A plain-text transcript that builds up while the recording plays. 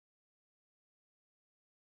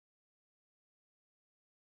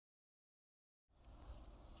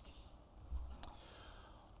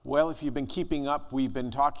Well, if you've been keeping up, we've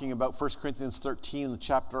been talking about 1 Corinthians 13, the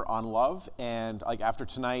chapter on love. And like after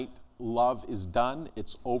tonight, love is done.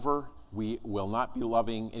 It's over. We will not be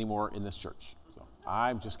loving anymore in this church. So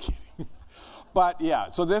I'm just kidding. But yeah,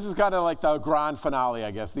 so this is kind of like the grand finale,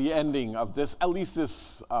 I guess, the ending of this, at least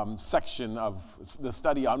this section of the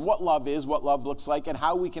study on what love is, what love looks like, and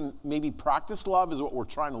how we can maybe practice love is what we're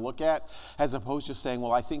trying to look at, as opposed to saying,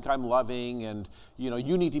 well, I think I'm loving, and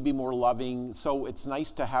you need to be more loving. So it's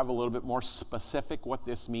nice to have a little bit more specific what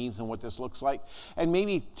this means and what this looks like. And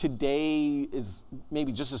maybe today is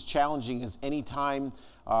maybe just as challenging as any time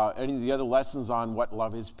any of the other lessons on what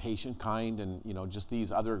love is, patient, kind, and just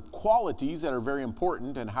these other qualities that are very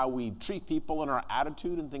important, and how we treat people and our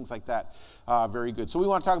attitude and things like that. Very good. So we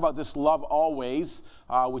want to talk about this love always,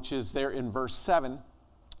 which is there in verse 7.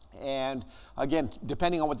 And again,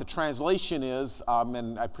 depending on what the translation is,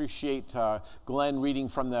 and I appreciate Glenn reading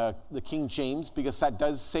from the King James, because that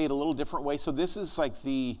does say it a little different way. So this is like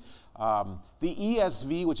the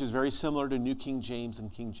ESV, which is very similar to New King James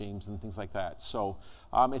and things like that. So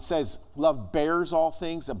it says, love bears all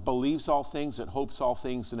things, it believes all things, it hopes all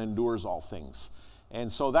things, and endures all things. And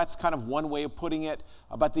so that's kind of one way of putting it.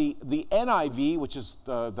 But the NIV, which is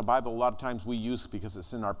the Bible a lot of times we use because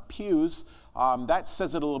it's in our pews, that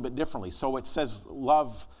says it a little bit differently. So it says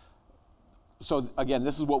love. So again,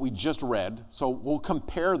 this is what we just read. So we'll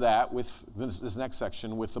compare that with this next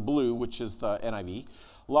section with the blue, which is the NIV.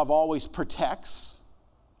 Love always protects,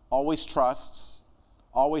 always trusts,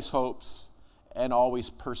 always hopes, and always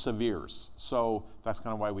perseveres. So that's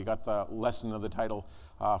kind of why we got the lesson of the title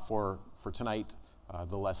for tonight.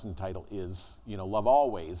 The lesson title is, love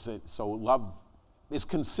always. So love is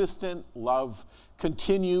consistent. Love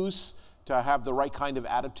continues to have the right kind of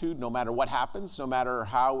attitude no matter what happens, no matter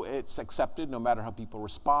how it's accepted, no matter how people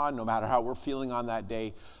respond, no matter how we're feeling on that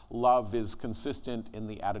day. Love is consistent in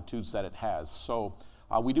the attitudes that it has. So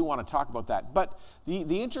we do want to talk about that. But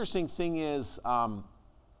the interesting thing is, when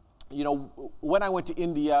I went to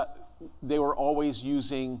India, they were always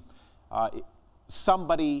using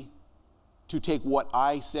somebody to take what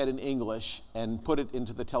I said in English and put it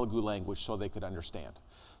into the Telugu language so they could understand.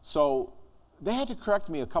 So they had to correct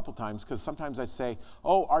me a couple times, because sometimes I say,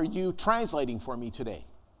 oh, are you translating for me today?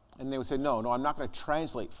 And they would say, no, I'm not going to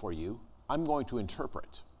translate for you. I'm going to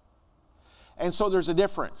interpret. And so there's a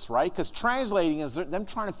difference, right? Because translating is them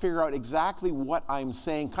trying to figure out exactly what I'm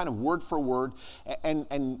saying, kind of word for word,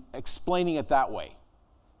 and explaining it that way.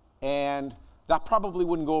 And that probably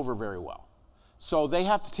wouldn't go over very well. So they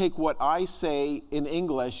have to take what I say in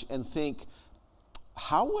English and think,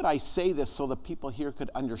 how would I say this so that people here could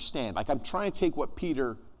understand? Like, I'm trying to take what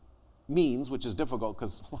Peter means, which is difficult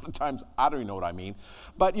because a lot of times I don't even know what I mean.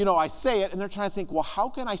 But, I say it, and they're trying to think, well, how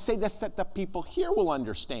can I say this that the people here will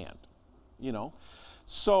understand?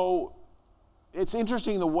 So it's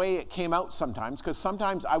interesting the way it came out sometimes, because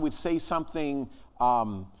sometimes I would say something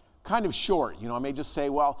kind of short. I may just say,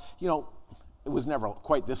 well, it was never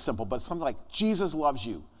quite this simple, but something like, Jesus loves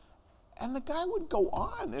you. And the guy would go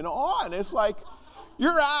on and on. It's like,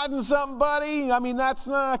 you're adding something, buddy. I mean, that's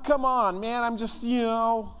not, come on, man. I'm just,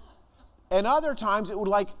 And other times it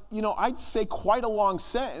would I'd say quite a long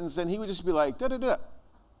sentence, and he would just be like, da-da-da.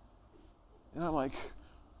 And I'm like,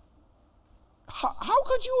 how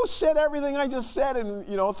could you have said everything I just said in,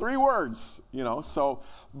 3 words? So,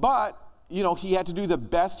 but, he had to do the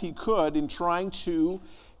best he could in trying to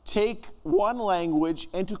take one language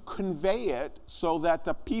and to convey it so that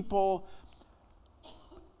the people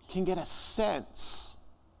can get a sense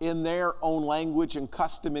in their own language and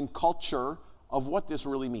custom and culture of what this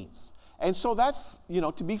really means. And so that's,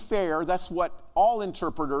 to be fair, that's what all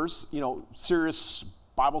interpreters, serious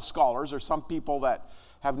Bible scholars, or some people that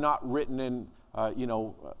have not written in,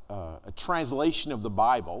 a translation of the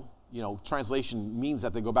Bible. Translation means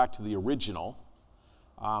that they go back to the original.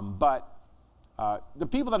 But the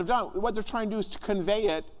people that have done it, what they're trying to do is to convey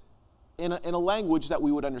it in a language that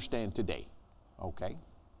we would understand today. Okay?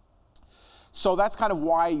 So that's kind of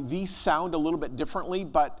why these sound a little bit differently.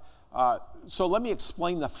 But so let me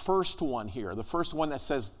explain the first one here. The first one that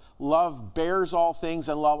says, love bears all things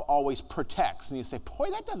and love always protects. And you say, boy,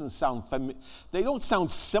 that doesn't sound familiar. They don't sound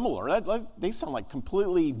similar. They sound like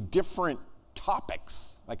completely different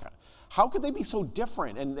topics. Like, how could they be so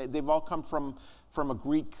different? And they've all come from a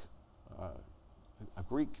Greek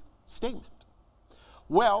statement.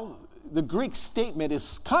 Well, the Greek statement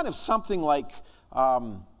is kind of something like,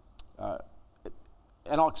 and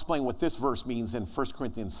I'll explain what this verse means in 1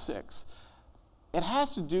 Corinthians 6. It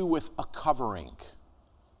has to do with a covering.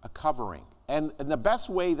 And the best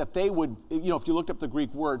way that they would, if you looked up the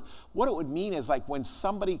Greek word, what it would mean is like when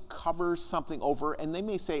somebody covers something over, and they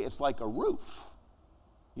may say it's like a roof.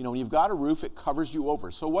 When you've got a roof, it covers you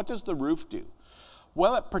over. So what does the roof do?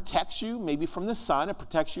 Well, it protects you maybe from the sun. It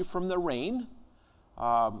protects you from the rain.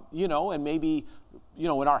 And maybe, in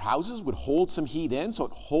our houses would hold some heat in. So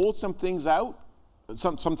it holds some things out,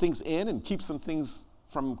 some things in, and keeps some things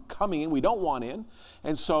from coming in we don't want in.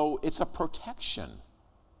 And so it's a protection.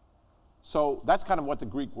 So that's kind of what the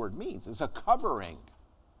Greek word means. It's a covering.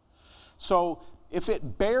 So if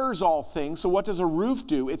it bears all things, so what does a roof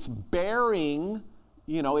do? It's bearing,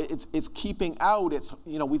 it's keeping out, it's,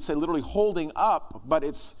 we'd say literally holding up, but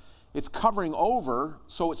it's covering over,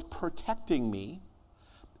 so it's protecting me.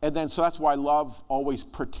 And then, so that's why love always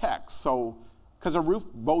protects. So, because a roof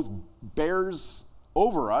both bears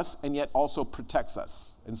over us and yet also protects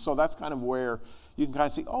us. And so that's kind of where you can kind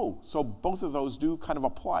of see, so both of those do kind of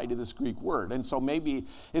apply to this Greek word. And so maybe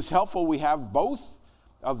it's helpful we have both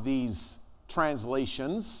of these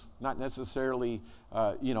translations, not necessarily,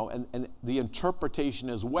 and the interpretation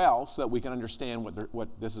as well, so that we can understand what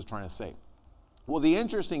this is trying to say. Well, the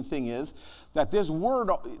interesting thing is that this word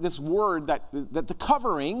that the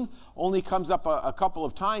covering only comes up a couple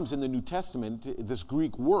of times in the New Testament, this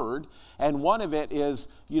Greek word, and one of it is,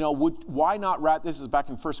 why not rather, this is back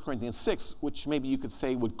in 1 Corinthians 6, which maybe you could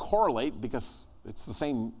say would correlate because it's the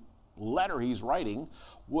same letter he's writing.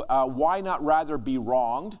 Why not rather be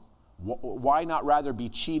wronged? Why not rather be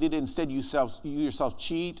cheated? Instead, you yourselves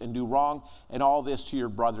cheat and do wrong, and all this to your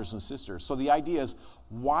brothers and sisters. So the idea is,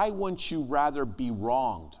 why wouldn't you rather be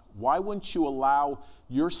wronged? Why wouldn't you allow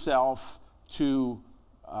yourself to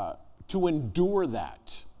endure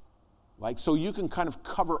that? Like, so you can kind of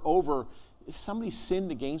cover over, if somebody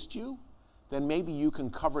sinned against you, then maybe you can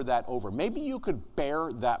cover that over. Maybe you could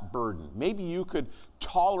bear that burden. Maybe you could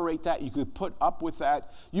tolerate that. You could put up with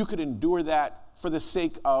that. You could endure that for the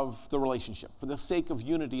sake of the relationship, for the sake of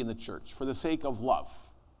unity in the church, for the sake of love,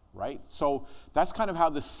 right? So that's kind of how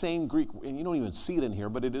the same Greek, and you don't even see it in here,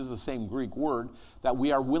 but it is the same Greek word, that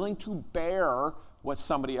we are willing to bear what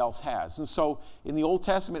somebody else has. And so in the Old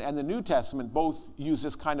Testament and the New Testament, both use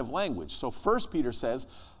this kind of language. So 1 Peter says,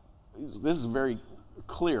 this is very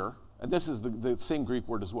clear, and this is the same Greek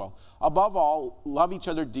word as well. Above all, love each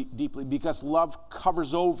other deeply, because love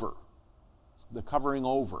covers over. The covering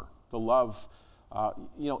over. The love,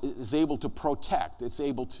 is able to protect. It's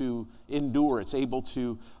able to endure. It's able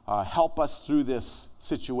to help us through this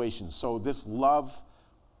situation. So this love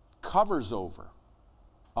covers over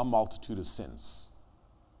a multitude of sins.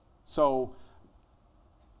 So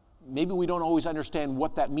maybe we don't always understand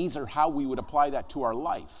what that means or how we would apply that to our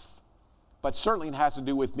life. But certainly it has to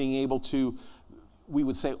do with being able to, we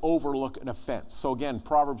would say, overlook an offense. So again,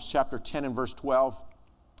 Proverbs chapter 10 and verse 12,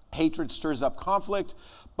 hatred stirs up conflict,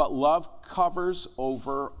 but love covers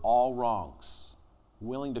over all wrongs.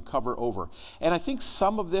 Willing to cover over. And I think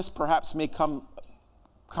some of this perhaps may come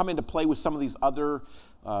into play with some of these other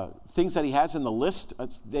things that he has in the list.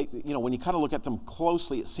 When you kind of look at them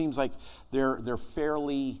closely, it seems like they're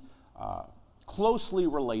fairly closely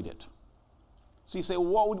related. So you say,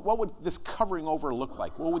 well, what would this covering over look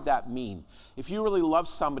like? What would that mean? If you really love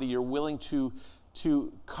somebody, you're willing to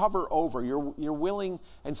cover over. You're willing,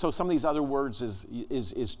 and so some of these other words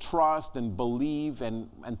is trust and believe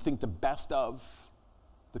and think the best of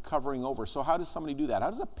the covering over. So how does somebody do that? How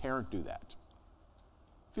does a parent do that?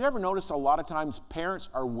 If you ever notice, a lot of times parents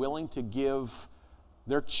are willing to give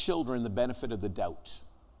their children the benefit of the doubt.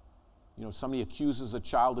 Somebody accuses a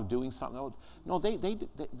child of doing something. No, they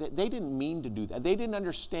didn't mean to do that. They didn't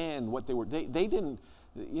understand what they were. They didn't,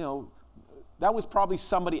 that was probably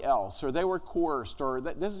somebody else, or they were coerced, or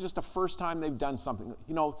this is just the first time they've done something.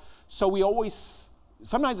 So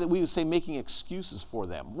sometimes we would say making excuses for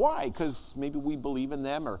them. Why? Because maybe we believe in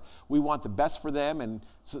them, or we want the best for them, and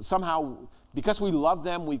somehow, because we love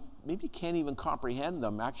them, we maybe can't even comprehend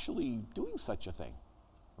them actually doing such a thing,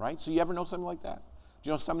 right? So you ever know something like that? Do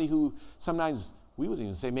you know somebody who sometimes we would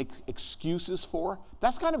even say make excuses for?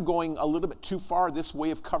 That's kind of going a little bit too far, this way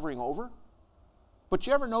of covering over. But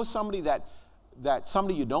you ever know somebody that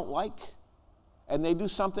somebody you don't like, and they do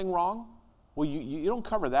something wrong? Well, you don't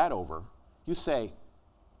cover that over. You say,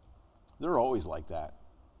 they're always like that.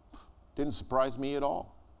 Didn't surprise me at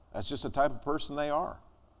all. That's just the type of person they are.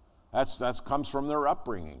 That comes from their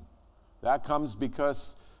upbringing. That comes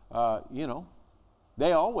because,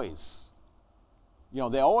 they always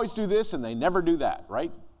do this and they never do that,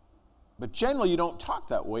 right? But generally, you don't talk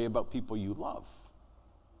that way about people you love.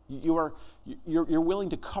 You're willing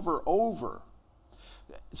to cover over.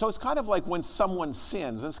 So it's kind of like when someone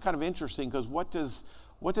sins. It's kind of interesting because what does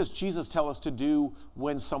What does Jesus tell us to do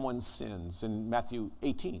when someone sins in Matthew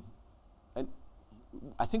 18? And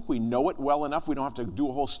I think we know it well enough. We don't have to do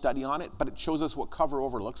a whole study on it, but it shows us what cover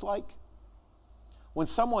over looks like. When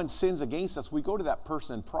someone sins against us, we go to that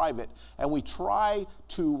person in private and we try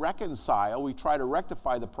to reconcile, we try to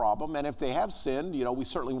rectify the problem. And if they have sinned, we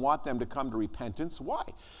certainly want them to come to repentance. Why?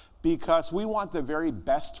 Because we want the very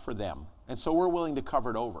best for them. And so we're willing to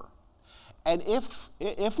cover it over. And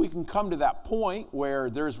if we can come to that point where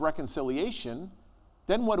there's reconciliation,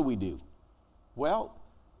 then what do? Well,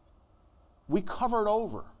 we cover it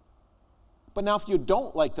over. But now if you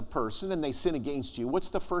don't like the person and they sin against you, what's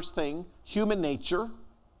the first thing? Human nature,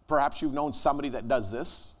 perhaps you've known somebody that does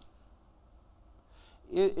this,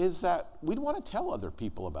 is that we want to tell other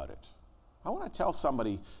people about it. I want to tell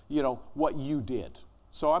somebody, what you did.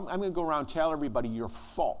 So I'm going to go around and tell everybody your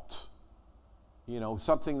fault,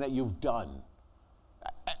 something that you've done.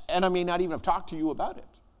 And I may not even have talked to you about it.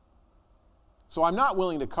 So I'm not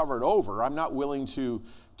willing to cover it over. I'm not willing to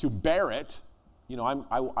bear it.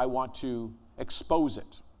 I want to expose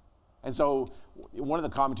it. And so one of the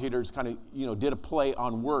commentators kind of, did a play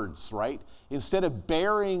on words, right? Instead of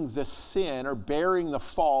bearing the sin or bearing the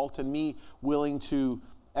fault and me willing to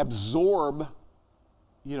absorb,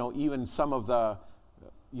 even some of the,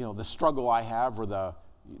 the struggle I have or the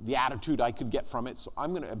attitude I could get from it. So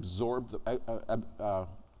I'm going to absorb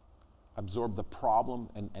the problem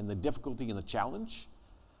and the difficulty and the challenge.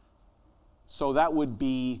 So that would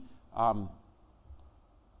be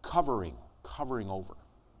covering over,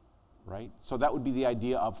 right? So that would be the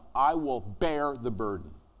idea of I will bear the burden.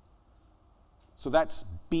 So that's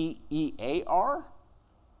B-E-A-R,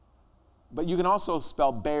 but you can also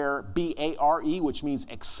spell bear, B-A-R-E, which means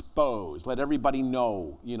expose, let everybody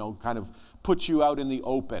know, kind of put you out in the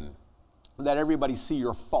open, let everybody see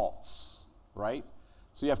your faults, right?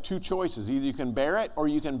 So you have two choices, either you can bear it or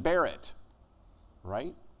you can bear it,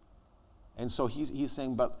 right? And so he's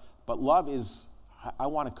saying, but love is, I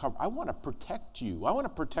want to protect you. I want to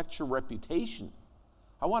protect your reputation.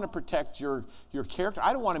 I want to protect your character.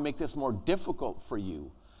 I don't want to make this more difficult for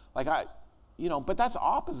you. But that's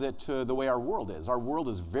opposite to the way our world is. Our world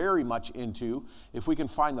is very much into, if we can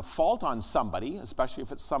find the fault on somebody, especially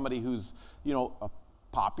if it's somebody who's,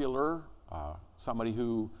 popular, somebody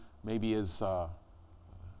who maybe is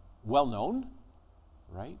well-known,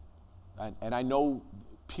 right? And I know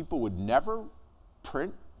people would never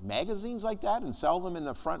print magazines like that and sell them in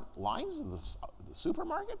the front lines of the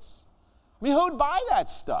supermarkets? I mean, who'd buy that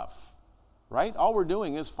stuff, right? All we're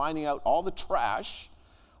doing is finding out all the trash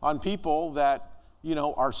on people that,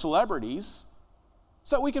 are celebrities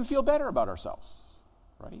so that we can feel better about ourselves,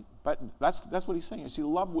 right? But that's what he's saying. You see,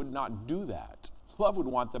 love would not do that. Love would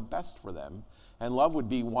want the best for them, and love would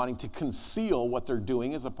be wanting to conceal what they're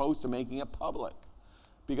doing as opposed to making it public,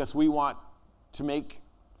 because we want to make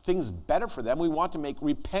things better for them. We want to make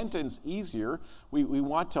repentance easier. We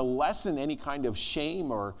want to lessen any kind of shame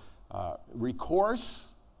or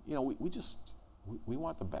recourse. We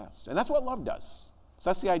want the best. And that's what love does. So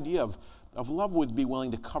that's the idea of love would be willing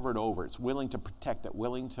to cover it over. It's willing to protect it,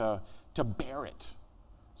 willing to bear it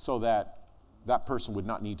so that that person would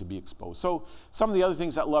not need to be exposed. So some of the other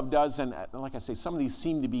things that love does, and like I say, some of these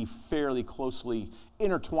seem to be fairly closely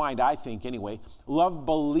intertwined, I think anyway. Love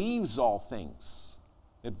believes all things.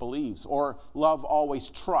 It believes. Or love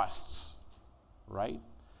always trusts, right?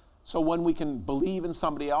 So when we can believe in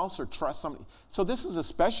somebody else or trust somebody. So this is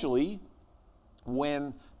especially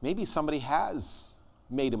when maybe somebody has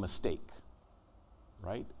made a mistake,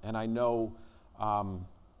 right? And I know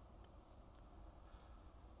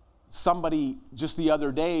somebody just the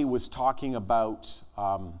other day was talking about,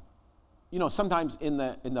 sometimes in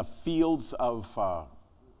the fields of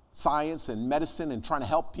science and medicine and trying to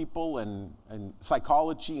help people and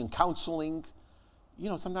psychology and counseling,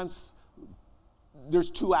 sometimes there's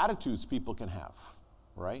two attitudes people can have,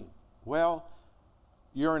 right? Well,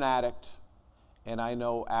 you're an addict, and I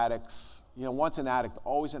know addicts, once an addict,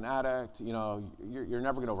 always an addict, you're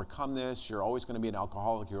never going to overcome this, you're always going to be an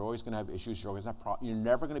alcoholic, you're always going to have issues, you're always going to have problems, you're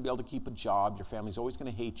never going to be able to keep a job, your family's always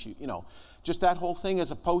going to hate you, just that whole thing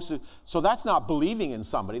as opposed to, so that's not believing in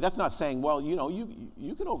somebody, that's not saying, well,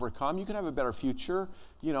 you can overcome, you can have a better future,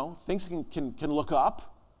 things can look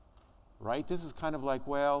up, right? This is kind of like,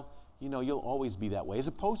 well, you'll always be that way, as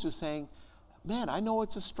opposed to saying, man, I know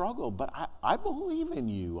it's a struggle, but I believe in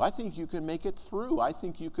you. I think you can make it through. I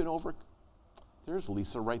think you can There's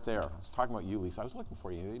Lisa right there. I was talking about you, Lisa. I was looking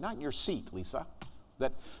for you. You're not in your seat, Lisa.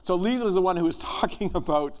 So Lisa's the one who was talking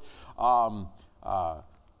about, at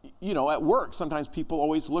work, sometimes people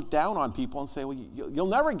always look down on people and say, well, you'll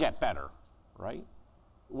never get better, right?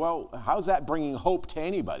 Well, how's that bringing hope to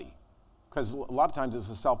anybody? Because a lot of times it's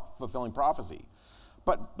a self-fulfilling prophecy.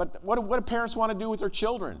 But what do parents want to do with their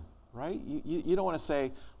children, right? You don't want to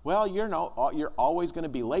say, well, you're always going to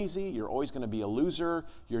be lazy, you're always going to be a loser,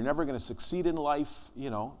 you're never going to succeed in life, you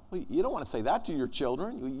know. You don't want to say that to your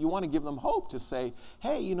children. You want to give them hope to say,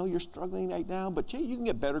 hey, you know, you're struggling right now, but you can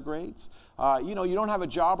get better grades. You know, you don't have a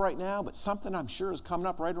job right now, but something I'm sure is coming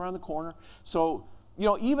up right around the corner. So, you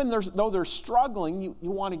know, even though they're struggling,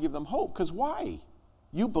 you want to give them hope. Because why?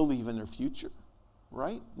 You believe in their future.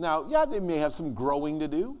 Right? Now, yeah, they may have some growing to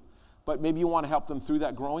do, but maybe you want to help them through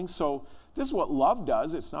that growing. So this is what love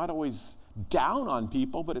does. It's not always down on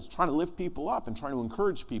people, but it's trying to lift people up and trying to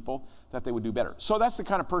encourage people that they would do better. So that's the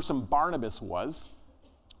kind of person Barnabas was,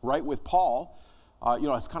 right, with Paul. You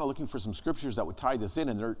know, I was kind of looking for some scriptures that would tie this in,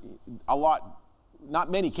 and there a lot,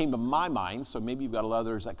 not many came to my mind, so maybe you've got a lot of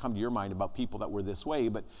others that come to your mind about people that were this way.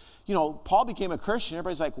 But, you know, Paul became a Christian.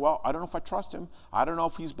 Everybody's like, well, I don't know if I trust him. I don't know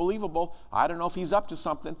if he's believable. I don't know if he's up to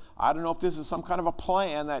something. I don't know if this is some kind of a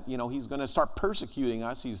plan that, you know, he's going to start persecuting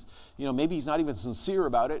us. He's, you know, maybe he's not even sincere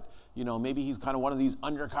about it. You know, maybe he's kind of one of these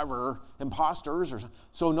undercover imposters.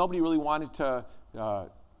 So nobody really wanted to,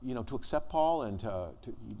 you know, to accept Paul and to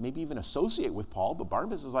maybe even associate with Paul. But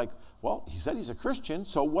Barnabas is like, well, he said he's a Christian,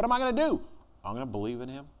 so what am I going to do? I'm going to believe in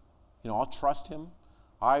him. You know, I'll trust him.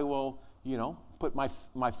 I will, you know, put my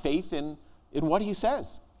faith in what he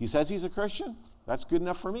says. He says he's a Christian. That's good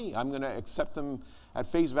enough for me. I'm going to accept him at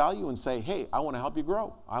face value and say, hey, I want to help you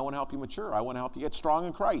grow. I want to help you mature. I want to help you get strong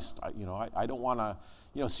in Christ. I don't want to,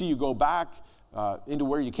 you know, see you go back into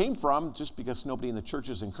where you came from just because nobody in the church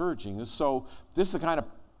is encouraging you. So this is the kind of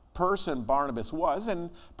person Barnabas was, and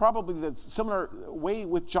probably the similar way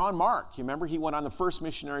with John Mark. You remember he went on the first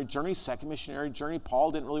missionary journey, second missionary journey.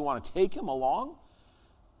 Paul didn't really want to take him along,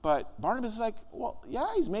 but Barnabas is like, well, yeah,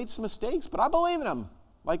 he's made some mistakes, but I believe in him.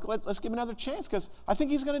 Like, let's give him another chance because I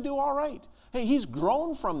think he's going to do all right. Hey, he's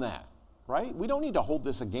grown from that, right? We don't need to hold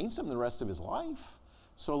this against him the rest of his life.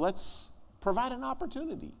 So let's provide an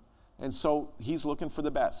opportunity. And so he's looking for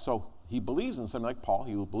the best. So he believes in somebody like Paul.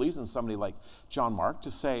 He believes in somebody like John Mark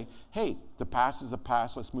to say, hey, the past is the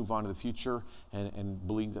past. Let's move on to the future and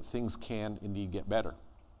believe that things can indeed get better.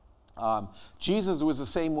 Jesus was the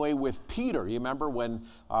same way with Peter. You remember when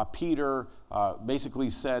Peter basically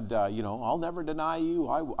said, you know, I'll never deny you.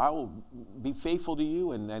 I will be faithful to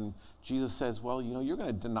you. And then Jesus says, well, you know, you're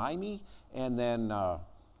going to deny me. And then,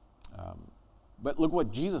 but look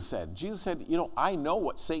what Jesus said. Jesus said, you know, I know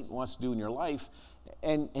what Satan wants to do in your life.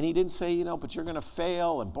 And he didn't say, you know, but you're going to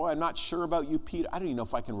fail. And boy, I'm not sure about you, Peter. I don't even know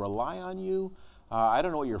if I can rely on you. I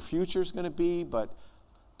don't know what your future is going to be, but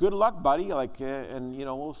good luck, buddy. Like, and, you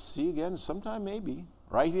know, we'll see you again sometime maybe,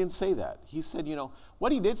 right? He didn't say that. He said, you know,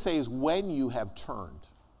 what he did say is when you have turned,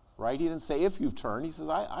 right? He didn't say if you've turned. He says,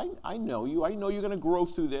 I know you. I know you're going to grow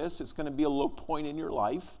through this. It's going to be a low point in your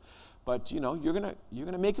life, but, you know, you're going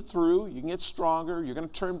to make it through. You can get stronger. You're going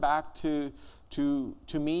to turn back to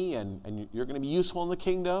me, and you're going to be useful in the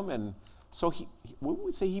kingdom. And so what would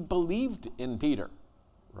we say? He believed in Peter,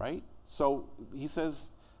 right? So he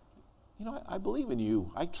says, you know, I believe in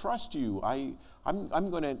you. I trust you. I'm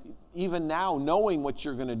going to, even now, knowing what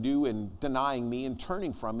you're going to do and denying me and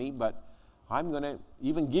turning from me, but I'm going to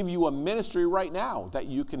even give you a ministry right now that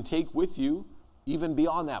you can take with you even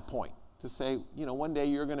beyond that point to say, you know, one day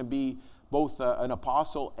you're going to be both an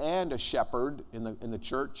apostle and a shepherd in the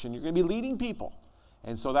church, and you're going to be leading people.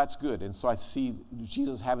 And so that's good. And so I see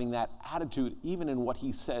Jesus having that attitude even in what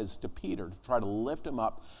he says to Peter, to try to lift him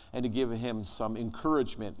up and to give him some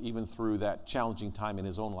encouragement even through that challenging time in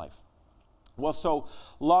his own life. Well, so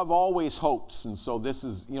love always hopes. And so this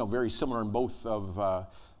is, you know, very similar in both of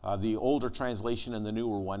the older translation and the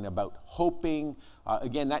newer one about hoping.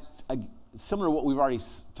 Again, that's similar to what we've already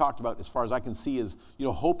talked about as far as I can see is, you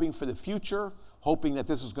know, hoping for the future, hoping that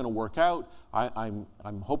this is going to work out. I'm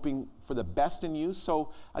hoping for the best in you.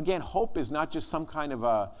 So again, hope is not just some kind of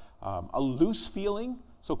a loose feeling.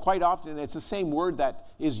 So quite often it's the same word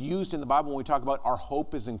that is used in the Bible when we talk about our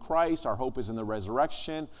hope is in Christ, our hope is in the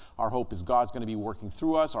resurrection, our hope is God's going to be working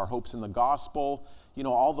through us, our hope's in the gospel. You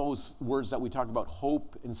know, all those words that we talk about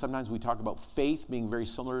hope, and sometimes we talk about faith being very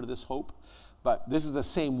similar to this hope. But this is the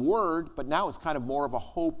same word, but now it's kind of more of a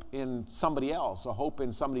hope in somebody else, a hope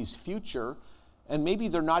in somebody's future. And maybe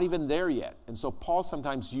they're not even there yet. And so Paul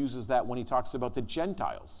sometimes uses that when he talks about the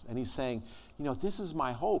Gentiles. And he's saying, you know, this is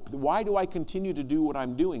my hope. Why do I continue to do what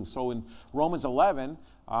I'm doing? So in Romans 11,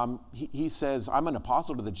 he says, I'm an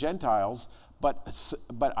apostle to the Gentiles, but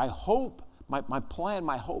I hope, my plan,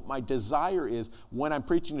 my hope, my desire is when I'm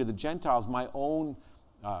preaching to the Gentiles, my own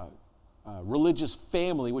religious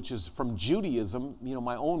family, which is from Judaism,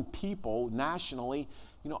 my own people nationally,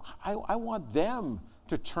 I want them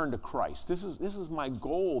to turn to Christ. This is my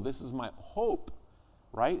goal. This is my hope,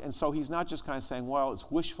 right? And so he's not just kind of saying, well,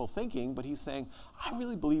 it's wishful thinking, but he's saying, I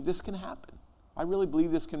really believe this can happen. I really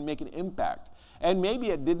believe this can make an impact. And maybe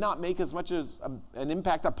it did not make as much as an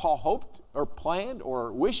impact that Paul hoped or planned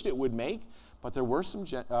or wished it would make, but there were some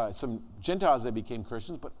Gentiles that became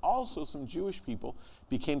Christians, but also some Jewish people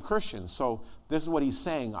became Christians. So this is what he's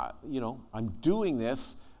saying. I'm doing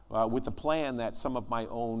this with the plan that some of my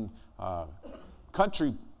own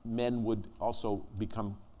countrymen would also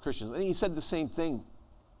become Christians. And he said the same thing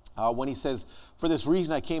when he says, for this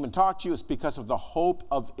reason I came and talked to you, it's because of the hope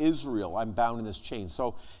of Israel I'm bound in this chain.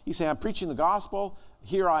 So he's saying, I'm preaching the gospel.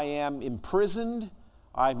 Here I am imprisoned.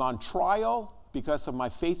 I'm on trial because of my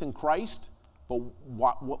faith in Christ. But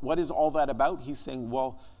what is all that about? He's saying,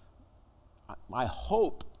 well, I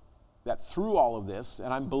hope that through all of this,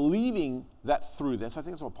 and I'm believing that through this, I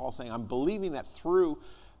think that's what Paul's saying, I'm believing that through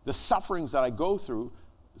the sufferings that I go through,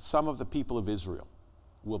 some of the people of Israel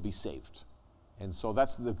will be saved. And so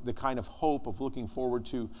that's the kind of hope of looking forward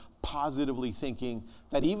to, positively thinking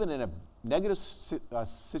that even in a negative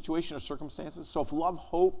situation or circumstances, so if love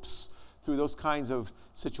hopes through those kinds of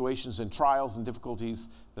situations and trials and difficulties,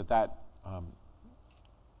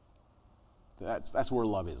 that's where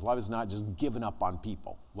love is. Love is not just giving up on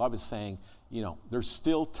people. Love is saying, there's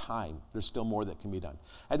still time. There's still more that can be done.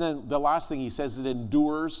 And then the last thing he says, it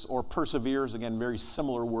endures or perseveres. Again, very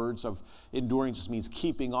similar words of enduring just means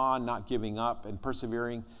keeping on, not giving up, and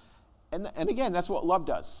persevering. And again, that's what love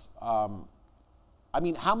does. How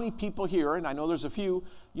many people here, and I know there's a few,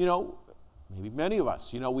 maybe many of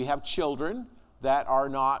us, we have children that are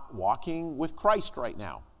not walking with Christ right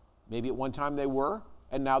now. Maybe at one time they were,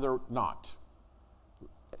 and now they're not.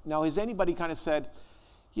 Now, has anybody kind of said,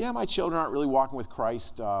 yeah, my children aren't really walking with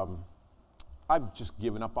Christ. I've just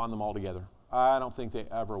given up on them altogether. I don't think they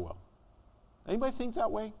ever will. Anybody think that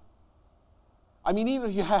way? Even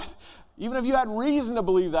if you had reason to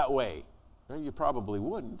believe that way, you probably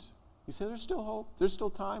wouldn't. You say, there's still hope. There's still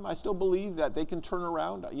time. I still believe that they can turn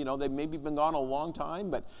around. They've maybe been gone a long time,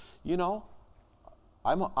 but,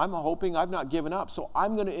 I'm hoping I've not given up. So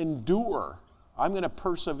I'm going to endure. I'm going to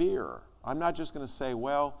persevere. I'm not just going to say,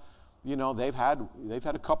 well, they've had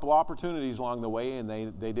a couple opportunities along the way and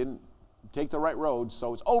they didn't take the right road,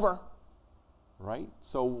 so it's over, right?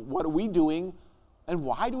 So what are we doing, and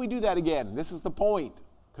why do we do that again? This is the point,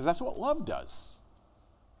 because that's what love does,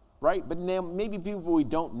 right? But now maybe people we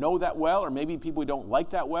don't know that well, or maybe people we don't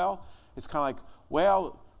like that well, it's kind of like,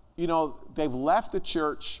 well, they've left the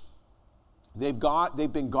church, they've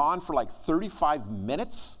been gone for like 35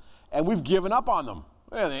 minutes, and we've given up on them.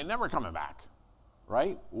 Well, they ain't never coming back,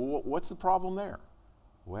 right? What's the problem there?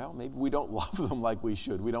 Well, maybe we don't love them like we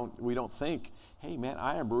should. We don't think, hey, man,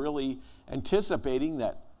 I am really anticipating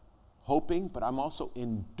that, hoping, but I'm also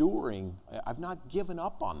enduring. I've not given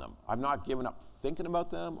up on them. I've not given up thinking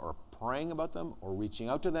about them or praying about them or reaching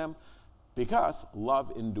out to them, because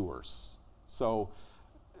love endures. So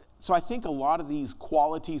I think a lot of these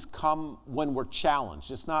qualities come when we're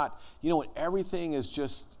challenged. It's not, when everything is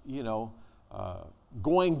just,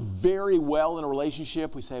 going very well in a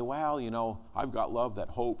relationship, we say, well, I've got love that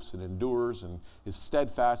hopes and endures and is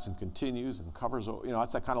steadfast and continues and covers,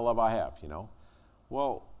 that's that kind of love I have,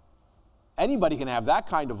 Well, anybody can have that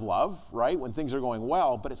kind of love, right, when things are going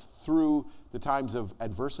well, but it's through the times of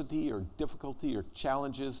adversity or difficulty or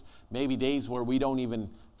challenges, maybe days where we don't even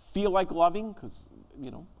feel like loving, because,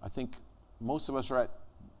 I think most of us are at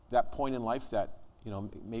that point in life that,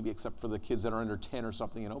 maybe except for the kids that are under 10 or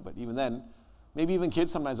something, but even then, maybe even kids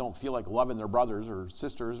sometimes don't feel like loving their brothers or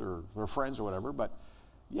sisters or their friends or whatever, but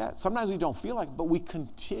yeah, sometimes we don't feel like it, but we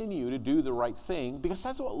continue to do the right thing, because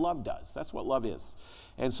that's what love does. That's what love is.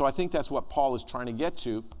 And so I think that's what Paul is trying to get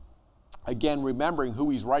to. Again, remembering who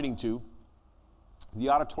he's writing to. The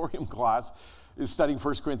auditorium class is studying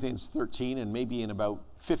 1 Corinthians 13, and maybe in about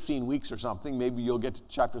 15 weeks or something, maybe you'll get to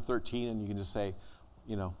chapter 13 and you can just say,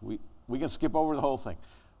 we can skip over the whole thing.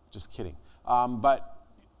 Just kidding. But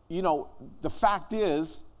the fact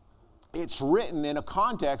is, it's written in a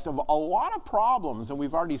context of a lot of problems, and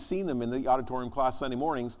we've already seen them in the auditorium class Sunday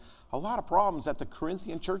mornings, a lot of problems that the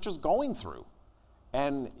Corinthian church is going through.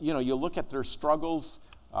 And, you look at their struggles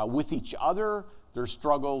with each other, their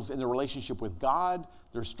struggles in their relationship with God,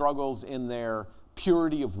 their struggles in their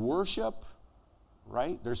purity of worship,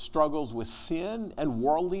 right? Their struggles with sin and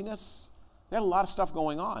worldliness. They had a lot of stuff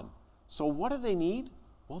going on. So what do they need?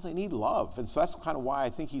 Well, they need love. And so that's kind of why I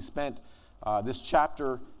think he spent this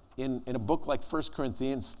chapter in a book like 1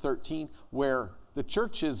 Corinthians 13, where the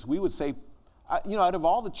church is, we would say, out of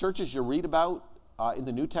all the churches you read about in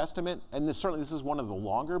the New Testament, and this is one of the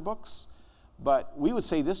longer books, but we would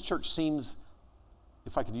say this church seems,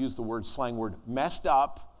 if I could use the slang word, messed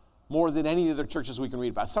up more than any of the churches we can read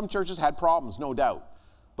about. Some churches had problems, no doubt,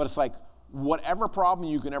 but it's like whatever problem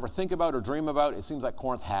you can ever think about or dream about, it seems like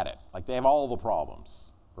Corinth had it. Like they have all the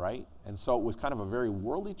problems, right? And so it was kind of a very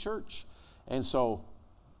worldly church. And so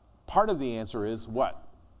part of the answer is what?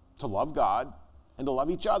 To love God and to love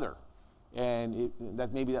each other. And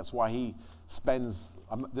maybe that's why he spends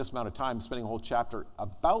this amount of time spending a whole chapter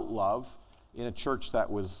about love in a church that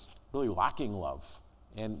was really lacking love.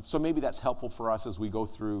 And so maybe that's helpful for us as we go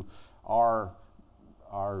through our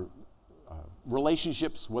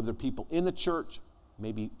relationships, whether people in the church,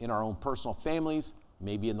 maybe in our own personal families,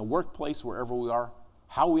 maybe in the workplace, wherever we are,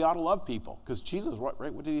 how we ought to love people. Because Jesus, what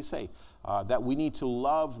did he say? That we need to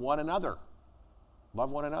love one another. Love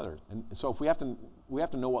one another. And so if we have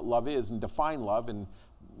to know what love is and define love and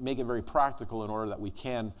make it very practical in order that we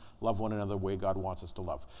can love one another the way God wants us to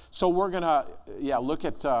love. So we're going to look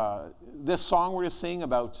at this song we're going to sing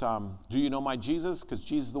about Do You Know My Jesus? Because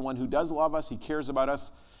Jesus is the one who does love us. He cares about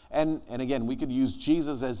us. And again, we could use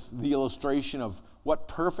Jesus as the illustration of what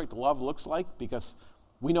perfect love looks like, because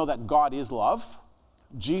we know that God is love.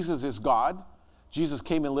 Jesus is God. Jesus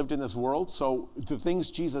came and lived in this world, so the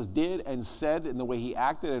things Jesus did and said and the way he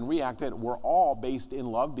acted and reacted were all based in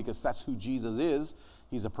love, because that's who Jesus is.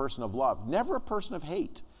 He's a person of love, never a person of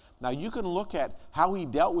hate. Now, you can look at how he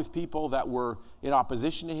dealt with people that were in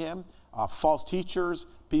opposition to him, false teachers,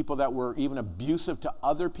 people that were even abusive to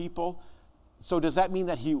other people. So does that mean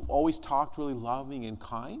that he always talked really loving and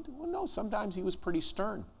kind? Well, no, sometimes he was pretty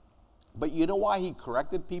stern. But you know why he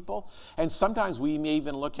corrected people? And sometimes we may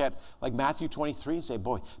even look at like Matthew 23 and say,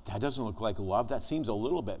 boy, that doesn't look like love. That seems a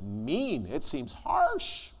little bit mean. It seems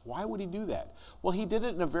harsh. Why would he do that? Well, he did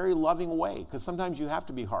it in a very loving way, because sometimes you have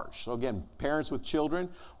to be harsh. So again, parents with children,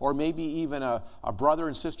 or maybe even a brother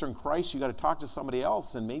and sister in Christ, you got to talk to somebody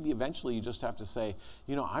else, and maybe eventually you just have to say,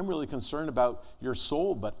 I'm really concerned about your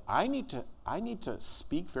soul, but I need to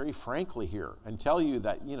speak very frankly here and tell you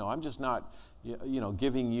that, I'm just not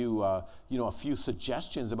giving you, a few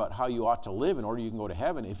suggestions about how you ought to live in order you can go to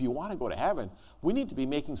heaven. If you want to go to heaven, we need to be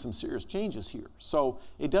making some serious changes here. So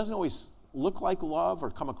it doesn't always look like love or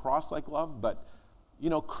come across like love, but,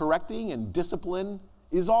 correcting and discipline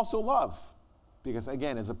is also love. Because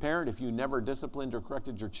again, as a parent, if you never disciplined or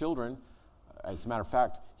corrected your children, as a matter of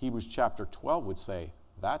fact, Hebrews chapter 12 would say,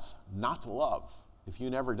 that's not love. If you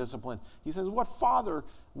never discipline, he says, what father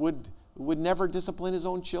would never discipline his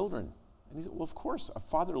own children? And he said, well, of course, a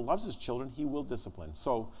father loves his children, he will discipline.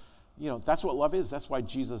 So, that's what love is. That's why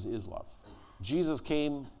Jesus is love. Jesus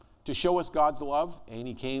came to show us God's love, and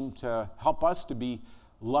he came to help us to be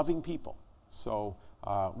loving people. So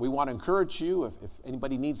we want to encourage you, if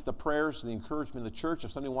anybody needs the prayers and the encouragement of the church,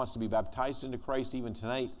 if somebody wants to be baptized into Christ even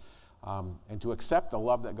tonight, and to accept the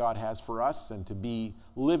love that God has for us and to be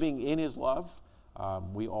living in his love,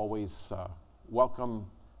 we always welcome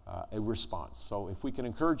a response. So if we can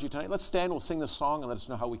encourage you tonight, let's stand, we'll sing this song, and let us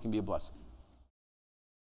know how we can be a blessing.